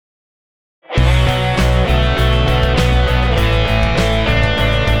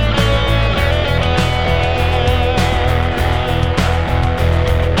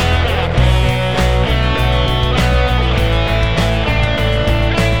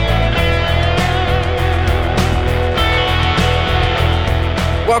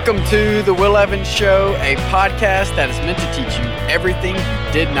Welcome to The Will Evans Show, a podcast that is meant to teach you everything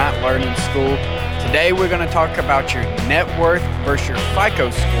you did not learn in school. Today we're going to talk about your net worth versus your FICO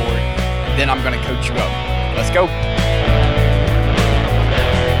score, and then I'm going to coach you up. Let's go.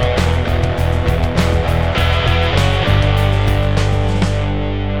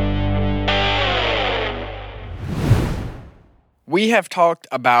 We have talked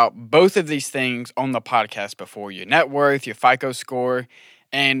about both of these things on the podcast before, your net worth, your FICO score,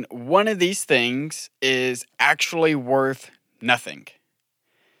 and one of these things is actually worth nothing.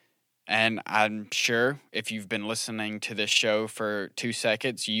 And I'm sure if you've been listening to this show for 2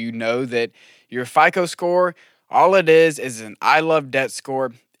 seconds, you know that your FICO score, all it is an I love debt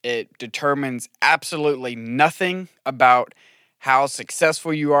score. It determines absolutely nothing about how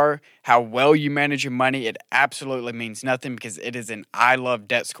successful you are, how well you manage your money. It absolutely means nothing because it is an I love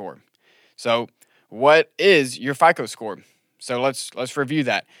debt score. So what is your FICO score? So let's review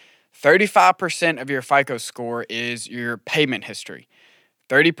that. 35% of your FICO score is your payment history.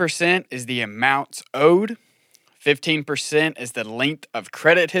 30% is the amounts owed. 15% is the length of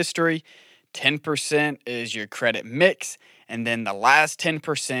credit history. 10% is your credit mix. And then the last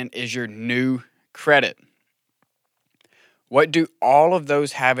 10% is your new credit. What do all of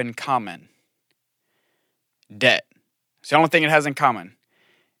those have in common? Debt. It's the only thing it has in common.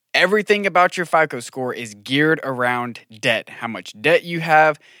 Everything about your FICO score is geared around debt. How much debt you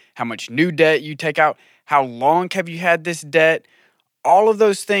have, how much new debt you take out, how long have you had this debt. All of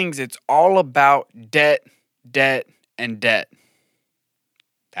those things, it's all about debt, and debt.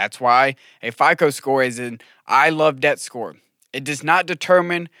 That's why a FICO score is an I love debt score. It does not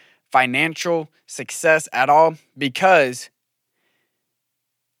determine financial success at all because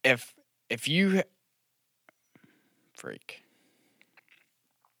if you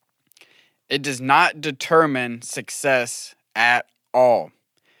it does not determine success at all.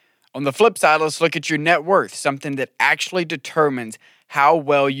 On the flip side, let's look at your net worth, something that actually determines how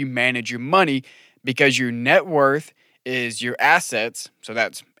well you manage your money, because your net worth is your assets. So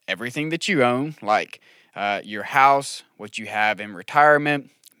that's everything that you own, like your house, what you have in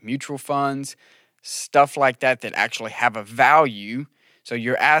retirement, mutual funds, stuff like that actually have a value. So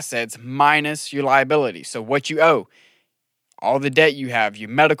your assets minus your liability. So what you owe. All the debt you have, your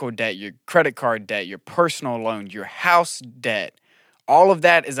medical debt, your credit card debt, your personal loan, your house debt, all of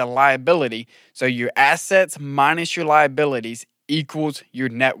that is a liability. So your assets minus your liabilities equals your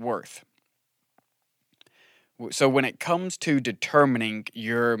net worth. So when it comes to determining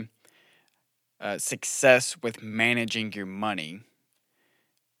your success with managing your money,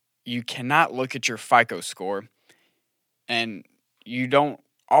 you cannot look at your FICO score, and you don't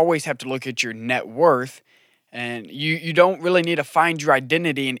always have to look at your net worth. And you don't really need to find your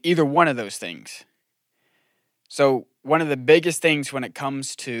identity in either one of those things. So one of the biggest things when it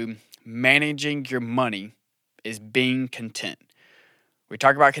comes to managing your money is being content. We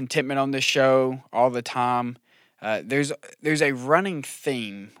talk about contentment on this show all the time. There's a running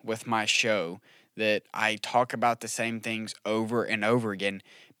theme with my show that I talk about the same things over and over again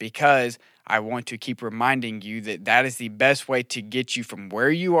because I want to keep reminding you that is the best way to get you from where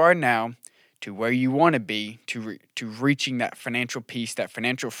you are now to where you want to be, to reaching that financial peace, that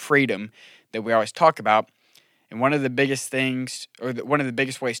financial freedom that we always talk about. And one of the biggest things, one of the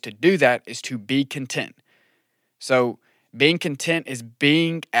biggest ways to do that is to be content. So being content is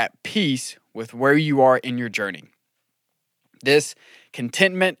being at peace with where you are in your journey. This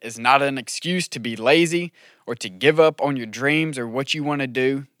contentment is not an excuse to be lazy or to give up on your dreams or what you want to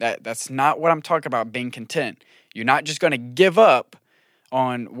do. That's not what I'm talking about, being content. You're not just going to give up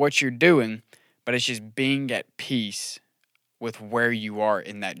on what you're doing, but it's just being at peace with where you are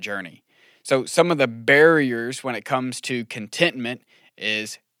in that journey. So some of the barriers when it comes to contentment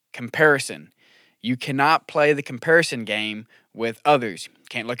is comparison. You cannot play the comparison game with others. You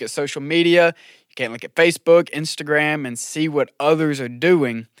can't look at social media, you can't look at Facebook, Instagram, and see what others are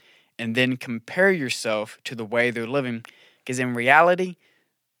doing and then compare yourself to the way they're living. Because in reality,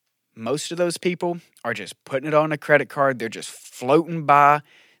 most of those people are just putting it on a credit card. They're just floating by.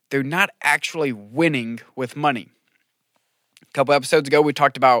 They're not actually winning with money. A couple episodes ago, we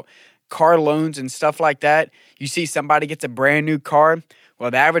talked about car loans and stuff like that. You see somebody gets a brand new car.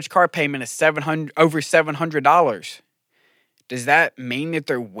 Well, the average car payment is over $700. Does that mean that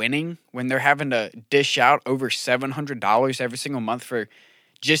they're winning when they're having to dish out over $700 every single month for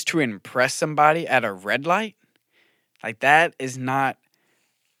just to impress somebody at a red light? Like, that is not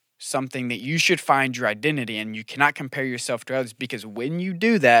something that you should find your identity in. You cannot compare yourself to others, because when you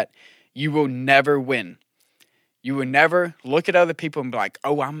do that, you will never win. You will never look at other people and be like,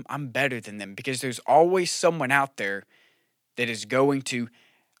 oh, I'm better than them, because there's always someone out there that is going to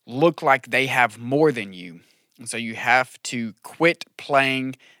look like they have more than you. And so you have to quit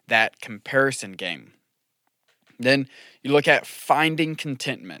playing that comparison game. Then you look at finding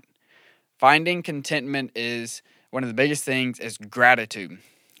contentment. Finding contentment is one of the biggest things is gratitude.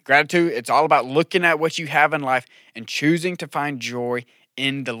 Gratitude, it's all about looking at what you have in life and choosing to find joy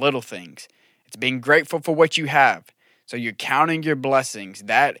in the little things. It's being grateful for what you have. So you're counting your blessings.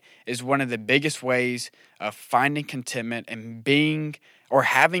 That is one of the biggest ways of finding contentment and being or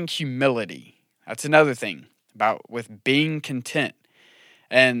having humility. That's another thing about with being content.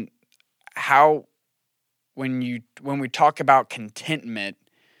 And how when we talk about contentment,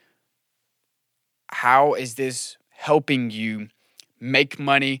 how is this helping you make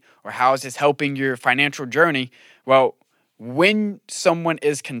money, or how is this helping your financial journey? Well, when someone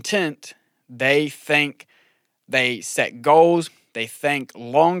is content, they set goals, they think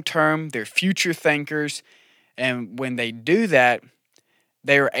long term, they're future thinkers, and when they do that,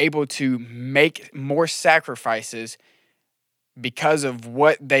 they are able to make more sacrifices because of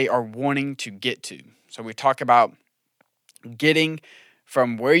what they are wanting to get to. So we talk about getting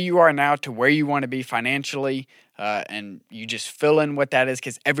from where you are now to where you want to be financially, and you just fill in what that is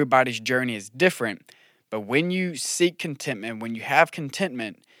because everybody's journey is different. But when you seek contentment, when you have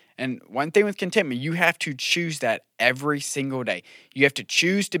contentment, and one thing with contentment, you have to choose that every single day. You have to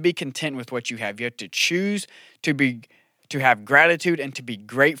choose to be content with what you have. You have to choose to have gratitude and to be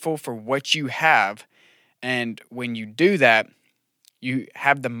grateful for what you have. And when you do that, you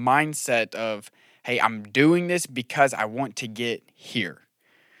have the mindset of, hey, I'm doing this because I want to get here.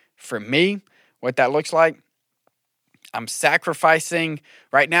 For me, what that looks like, I'm sacrificing.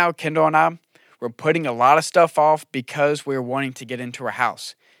 Right now, Kendall and I, we're putting a lot of stuff off because we're wanting to get into a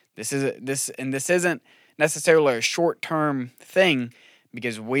house. This isn't necessarily a short-term thing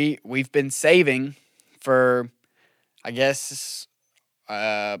because we've been saving for, I guess,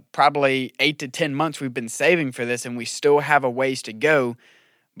 probably 8 to 10 months. We've been saving for this, and we still have a ways to go.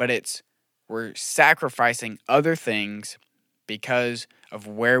 But we're sacrificing other things because of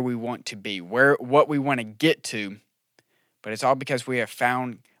where we want to be, what we want to get to. But it's all because we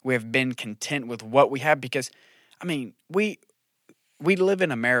have been content with what we have. Because, I mean, we live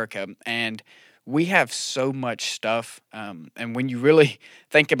in America, and we have so much stuff. And when you really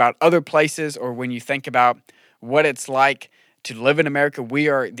think about other places, or when you think about what it's like to live in America, we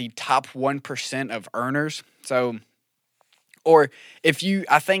are the top 1% of earners. So, or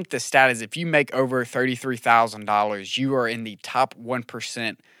I think the stat is if you make over $33,000, you are in the top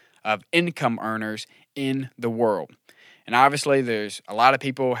 1% of income earners in the world. And obviously, there's a lot of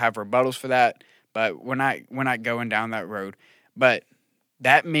people have rebuttals for that, but we're not going down that road. But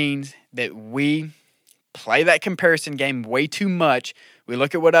that means that we play that comparison game way too much. We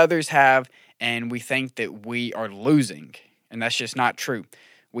look at what others have, and we think that we are losing. And that's just not true.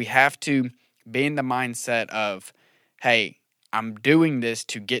 We have to be in the mindset of, hey, I'm doing this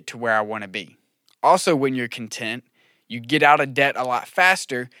to get to where I want to be. Also, when you're content, you get out of debt a lot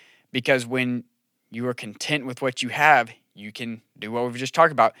faster, because when you are content with what you have, you can do what we've just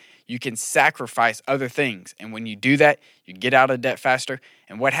talked about. You can sacrifice other things. And when you do that, you get out of debt faster.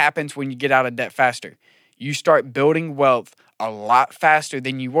 And what happens when you get out of debt faster? You start building wealth a lot faster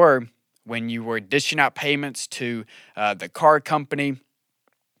than you were when you were dishing out payments to the car company,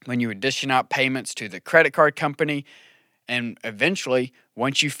 when you were dishing out payments to the credit card company. And eventually,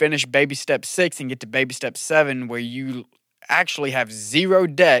 once you finish baby step 6 and get to baby step 7, where you actually have zero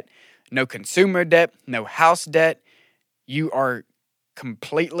debt, no consumer debt, no house debt, you are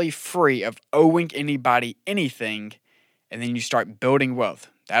completely free of owing anybody anything, and then you start building wealth.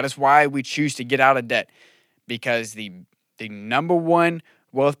 That is why we choose to get out of debt, because the number one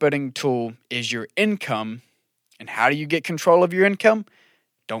wealth building tool is your income. And how do you get control of your income?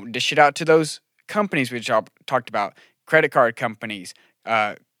 Don't dish it out to those companies we talked about, credit card companies,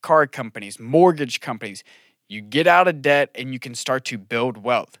 car companies, mortgage companies. You get out of debt and you can start to build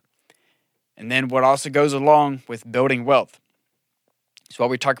wealth. And then what also goes along with building wealth is what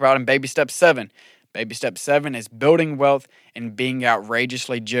we talk about in baby step 7. Baby step 7 is building wealth and being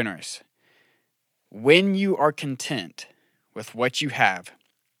outrageously generous. When you are content with what you have,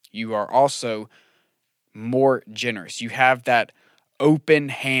 you are also more generous. You have that open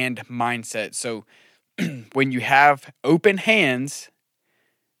hand mindset. So when you have open hands,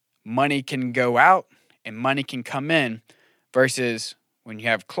 money can go out and money can come in, versus when you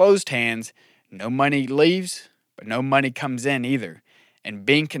have closed hands, no money leaves, but no money comes in either. And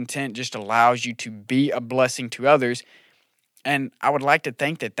being content just allows you to be a blessing to others. And I would like to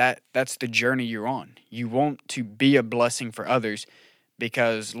think that's the journey you're on. You want to be a blessing for others,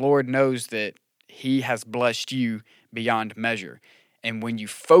 because Lord knows that He has blessed you beyond measure. And when you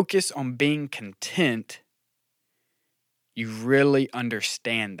focus on being content, you really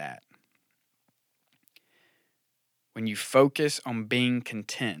understand that. When you focus on being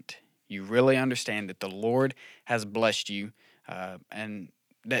content, you really understand that the Lord has blessed you. And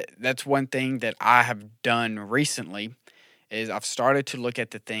that's one thing that I have done recently is I've started to look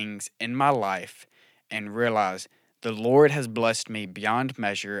at the things in my life and realize the Lord has blessed me beyond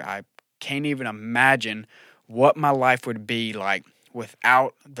measure. I can't even imagine what my life would be like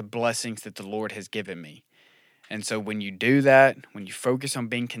without the blessings that the Lord has given me. And so when you do that, when you focus on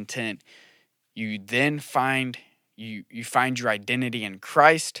being content, you then find you find your identity in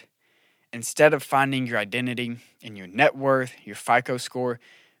Christ instead of finding your identity in your net worth, your FICO score.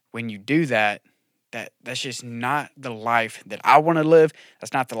 When you do that, that's just not the life that I want to live.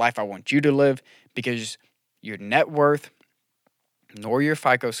 That's not the life I want you to live, because your net worth nor your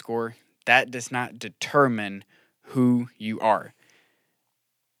FICO score, that does not determine who you are.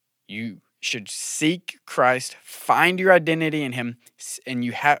 You should seek Christ, find your identity in Him, and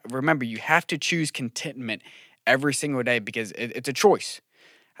you have to choose contentment every single day, because it's a choice.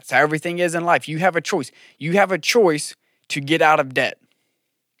 That's how everything is in life. You have a choice. You have a choice to get out of debt.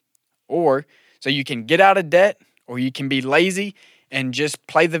 So you can get out of debt, or you can be lazy and just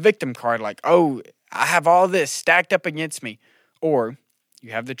play the victim card like, oh, I have all this stacked up against me. Or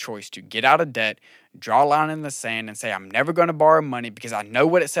you have the choice to get out of debt, draw a line in the sand, and say, I'm never going to borrow money, because I know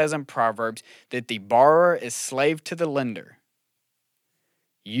what it says in Proverbs, that the borrower is slave to the lender.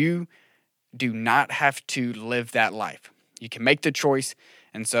 You do not have to live that life. You can make the choice.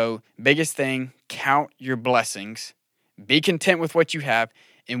 And so, biggest thing, count your blessings. Be content with what you have.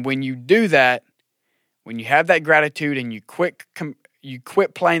 And when you do that, when you have that gratitude and you quit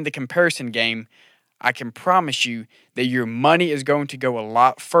playing the comparison game, I can promise you that your money is going to go a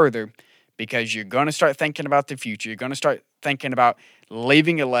lot further, because you're going to start thinking about the future. You're going to start thinking about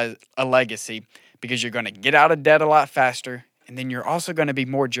leaving a legacy, because you're going to get out of debt a lot faster. And then you're also going to be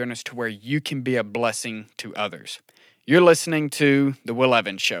more generous to where you can be a blessing to others. You're listening to The Will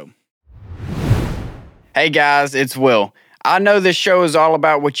Evans Show. Hey guys, it's Will. I know this show is all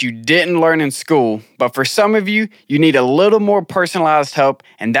about what you didn't learn in school, but for some of you, you need a little more personalized help,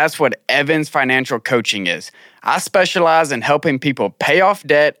 and that's what Evans Financial Coaching is. I specialize in helping people pay off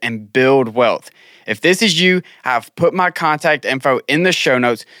debt and build wealth. If this is you, I've put my contact info in the show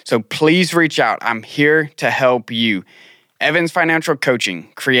notes, so please reach out. I'm here to help you. Evans Financial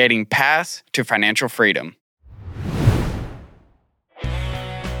Coaching, creating paths to financial freedom.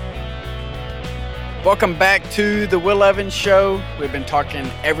 Welcome back to The Will Evans Show. We've been talking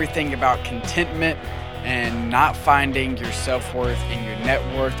everything about contentment and not finding your self-worth in your net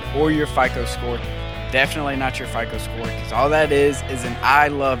worth or your FICO score. Definitely not your FICO score, because all that is an I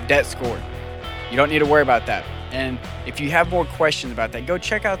love debt score. You don't need to worry about that. And if you have more questions about that, go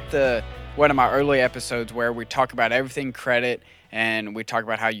check out one of my early episodes where we talk about everything credit, and we talk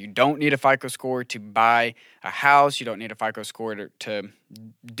about how you don't need a FICO score to buy a house. You don't need a FICO score to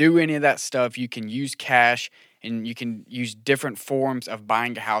do any of that stuff. You can use cash, and you can use different forms of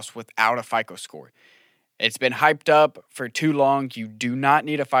buying a house without a FICO score. It's been hyped up for too long. You do not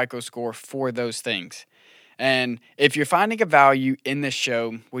need a FICO score for those things. And if you're finding a value in this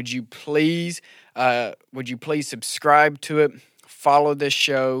show, would you please subscribe to it, follow this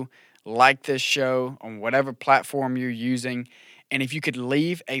show, like this show on whatever platform you're using, and if you could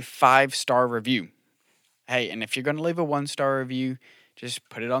leave a 5-star review. Hey, and if you're going to leave a 1-star review, just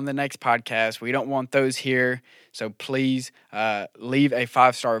put it on the next podcast. We don't want those here, so please leave a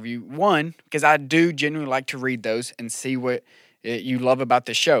 5-star review. One, because I do genuinely like to read those and see what you love about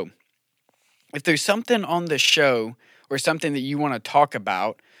the show. If there's something on the show or something that you want to talk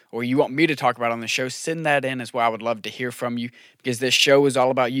about, or you want me to talk about on the show, send that in as well. I would love to hear from you, because this show is all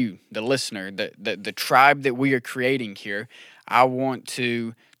about you, the listener, the tribe that we are creating here. I want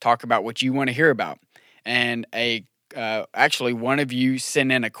to talk about what you want to hear about. And actually, one of you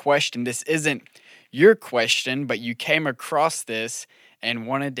sent in a question. This isn't your question, but you came across this and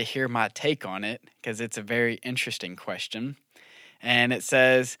wanted to hear my take on it, because it's a very interesting question. And it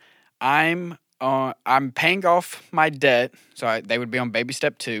says, I'm paying off my debt, so they would be on baby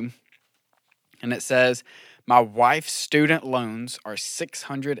step 2. And it says, my wife's student loans are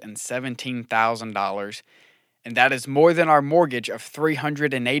 $617,000, and that is more than our mortgage of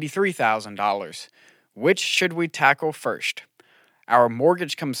 $383,000. Which should we tackle first? Our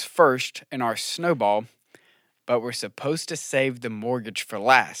mortgage comes first in our snowball, but we're supposed to save the mortgage for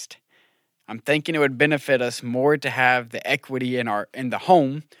last. I'm thinking it would benefit us more to have the equity in the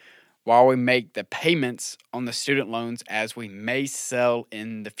home while we make the payments on the student loans, as we may sell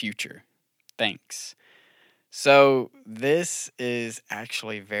in the future. Thanks. So this is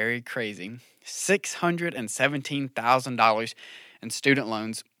actually very crazy. $617,000 in student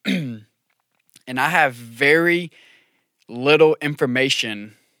loans. And I have very little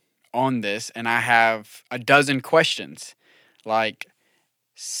information on this, and I have a dozen questions. Like,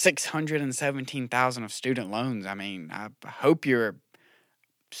 617,000 of student loans. I mean, I hope you're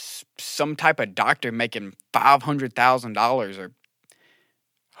some type of doctor making $500,000, or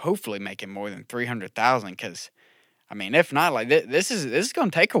hopefully making more than $300,000. Because, I mean, if not, like this is going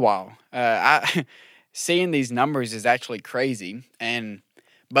to take a while. Seeing these numbers is actually crazy.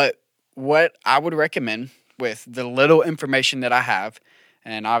 But what I would recommend with the little information that I have,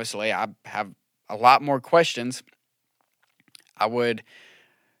 and obviously I have a lot more questions, I would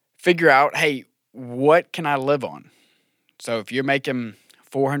figure out, hey, what can I live on? So if you're making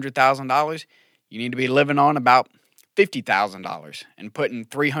 $400,000, you need to be living on about $50,000 and putting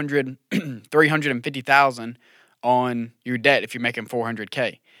 $350,000 on your debt if you're making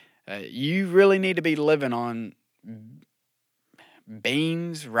 $400K. You really need to be living on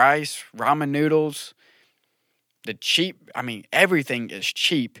beans, rice, ramen noodles, everything is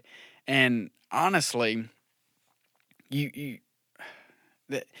cheap. And honestly,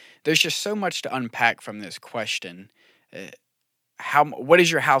 there's just so much to unpack from this question. What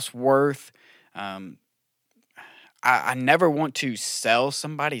is your house worth? I never want to sell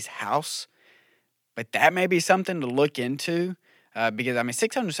somebody's house, but that may be something to look into, because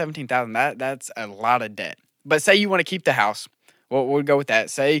 $617,000, that's a lot of debt. But say you want to keep the house, well, we'll go with that.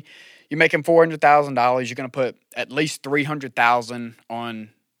 Say you're making $400,000, you're going to put at least $300,000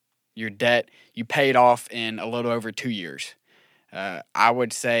 on your debt. You pay it off in a little over 2 years. I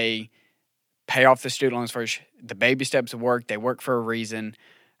would say pay off the student loans first. The baby steps work. They work for a reason.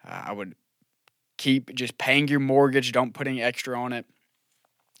 I would keep just paying your mortgage. Don't put any extra on it.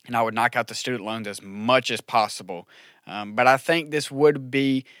 And I would knock out the student loans as much as possible. But I think this would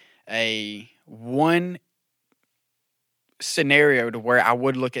be one scenario to where I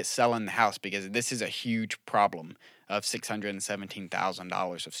would look at selling the house, because this is a huge problem of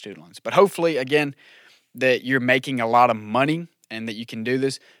 $617,000 of student loans. But hopefully, again, that you're making a lot of money and that you can do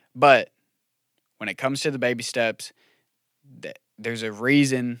this. But when it comes to the baby steps, there's a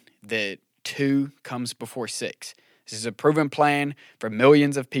reason that 2 comes before 6. This is a proven plan for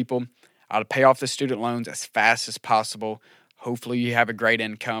millions of people. I'll pay off the student loans as fast as possible. Hopefully you have a great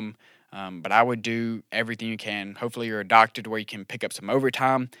income, but I would do everything you can. Hopefully you're a doctor to where you can pick up some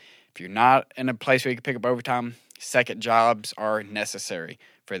overtime. If you're not in a place where you can pick up overtime, second jobs are necessary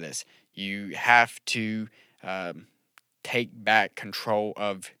for this. You have to take back control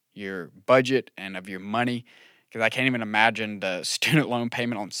of your budget and of your money, because I can't even imagine the student loan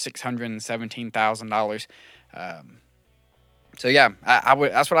payment on $617,000. So yeah, I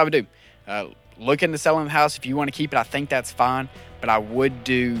would. That's what I would do. Look into selling the house. If you want to keep it, I think that's fine. But I would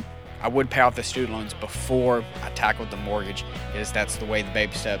pay off the student loans before I tackled the mortgage, because that's the way the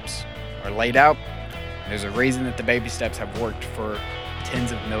baby steps are laid out. There's a reason that the baby steps have worked for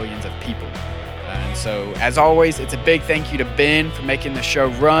tens of millions of people. And so, as always, it's a big thank you to Ben for making the show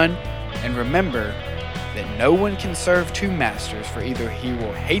run. And remember that no one can serve 2 masters, for either he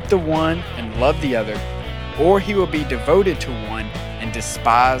will hate the one and love the other, or he will be devoted to one and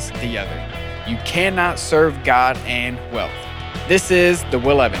despise the other. You cannot serve God and wealth. This is The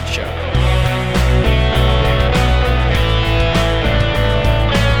Will Evans Show.